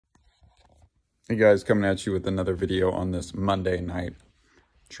Hey guys, coming at you with another video on this Monday night,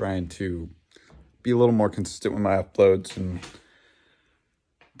 trying to be a little more consistent with my uploads. And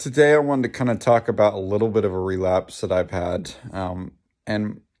today I wanted to kind of talk about a little bit of a relapse that I've had,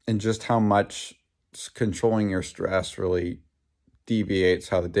 and just how much controlling your stress really deviates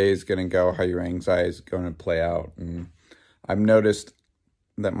how the day is going to go, how your anxiety is going to play out. And I've noticed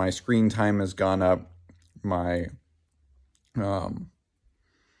that my screen time has gone up, my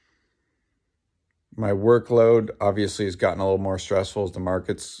workload obviously has gotten a little more stressful as the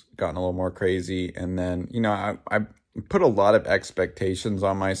market's gotten a little more crazy. And then, I put a lot of expectations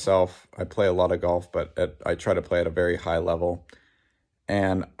on myself. I play a lot of golf, but I try to play at a very high level.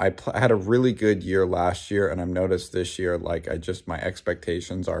 And I had a really good year last year, and I've noticed this year, my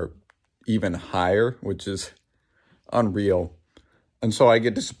expectations are even higher, which is unreal. And so I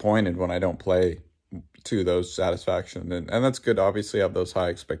get disappointed when I don't play to those satisfaction. And that's good, obviously, I have those high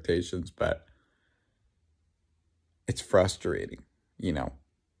expectations, but it's frustrating,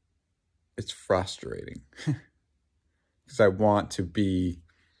 it's frustrating because I want to be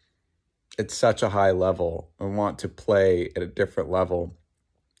at such a high level. I want to play at a different level.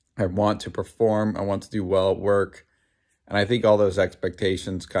 I want to perform. I want to do well at work. And I think all those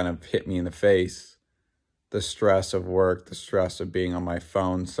expectations kind of hit me in the face. The stress of work, the stress of being on my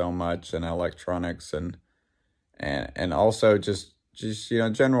phone so much and electronics and also just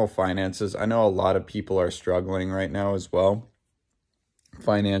general finances. I know a lot of people are struggling right now as well,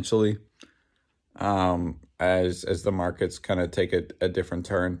 financially, as the markets kind of take a different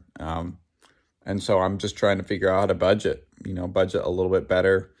turn. And so I'm just trying to figure out how to budget a little bit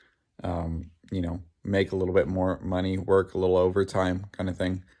better, make a little bit more money, work a little overtime kind of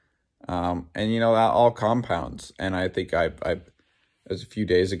thing. And that all compounds. And I think as a few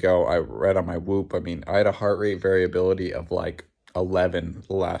days ago, I read on my Whoop, I had a heart rate variability of 11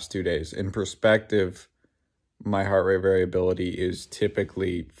 the last 2 days. In perspective, my heart rate variability is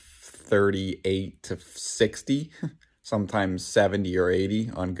typically 38 to 60, sometimes 70 or 80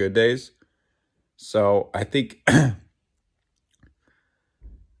 on good days. So I think,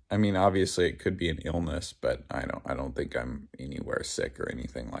 obviously it could be an illness, but I don't think I'm anywhere sick or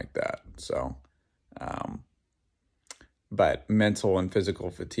anything like that. So, but mental and physical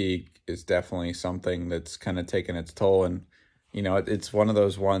fatigue is definitely something that's kind of taken its toll. And it's one of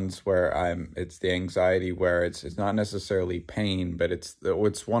those ones where it's the anxiety where it's not necessarily pain, but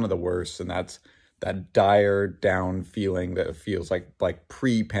it's one of the worst. And that's that dire down feeling that feels like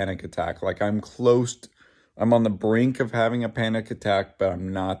pre-panic attack. Like I'm on the brink of having a panic attack, but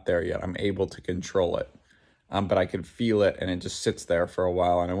I'm not there yet. I'm able to control it. But I could feel it and it just sits there for a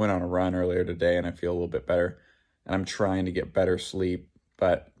while. And I went on a run earlier today and I feel a little bit better, and I'm trying to get better sleep,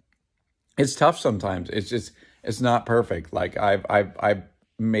 but it's tough sometimes. It's not perfect. I've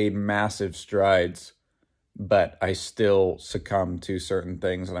made massive strides, but I still succumb to certain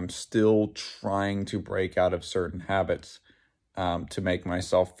things, and I'm still trying to break out of certain habits to make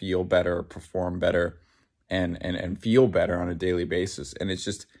myself feel better, perform better, and feel better on a daily basis. And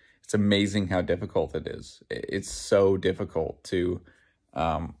it's amazing how difficult it is. It's so difficult to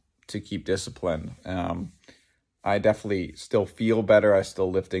keep disciplined. I definitely still feel better. I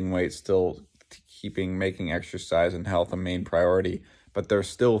still lifting weights, still making exercise and health a main priority, but there's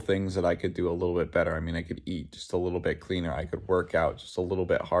still things that I could do a little bit better. I could eat just a little bit cleaner. I could work out just a little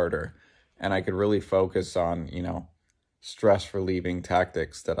bit harder, and I could really focus on, stress relieving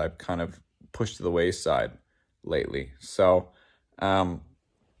tactics that I've kind of pushed to the wayside lately. So, I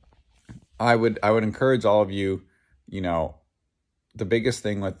would encourage all of you, the biggest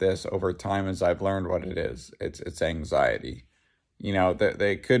thing with this over time is I've learned what it is. It's anxiety.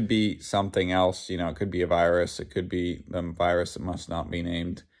 There could be something else. It could be a virus. It could be the virus that must not be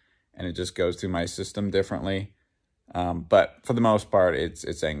named, and it just goes through my system differently. But for the most part,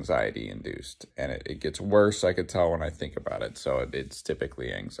 it's anxiety induced, and it gets worse. I could tell when I think about it. So it's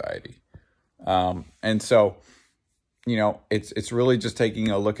typically anxiety. And so, it's really just taking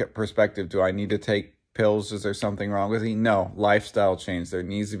a look at perspective. Do I need to take pills? Is there something wrong with me? No. Lifestyle change. There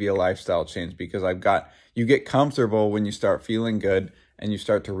needs to be a lifestyle change, because you get comfortable when you start feeling good and you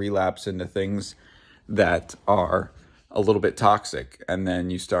start to relapse into things that are a little bit toxic, and then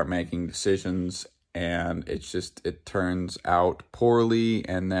you start making decisions and it turns out poorly,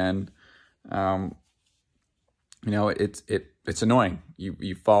 and then it's annoying.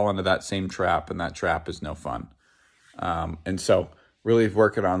 You fall into that same trap, and that trap is no fun. And so really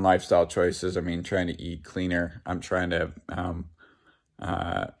working on lifestyle choices. Trying to eat cleaner. I'm trying to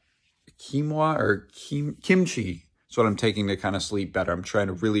quinoa or kimchi. It's what I'm taking to kind of sleep better. I'm trying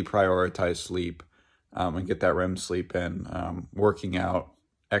to really prioritize sleep and get that REM sleep in, working out,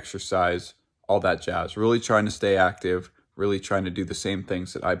 exercise, all that jazz. Really trying to stay active, really trying to do the same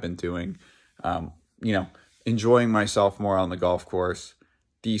things that I've been doing. You know, enjoying myself more on the golf course,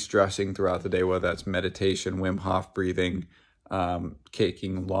 de-stressing throughout the day, whether that's meditation, Wim Hof breathing,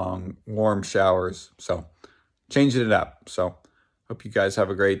 taking long, warm showers. So changing it up. So hope you guys have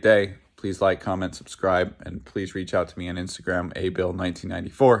a great day. Please like, comment, subscribe, and please reach out to me on Instagram,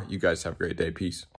 Abill1994. You guys have a great day. Peace.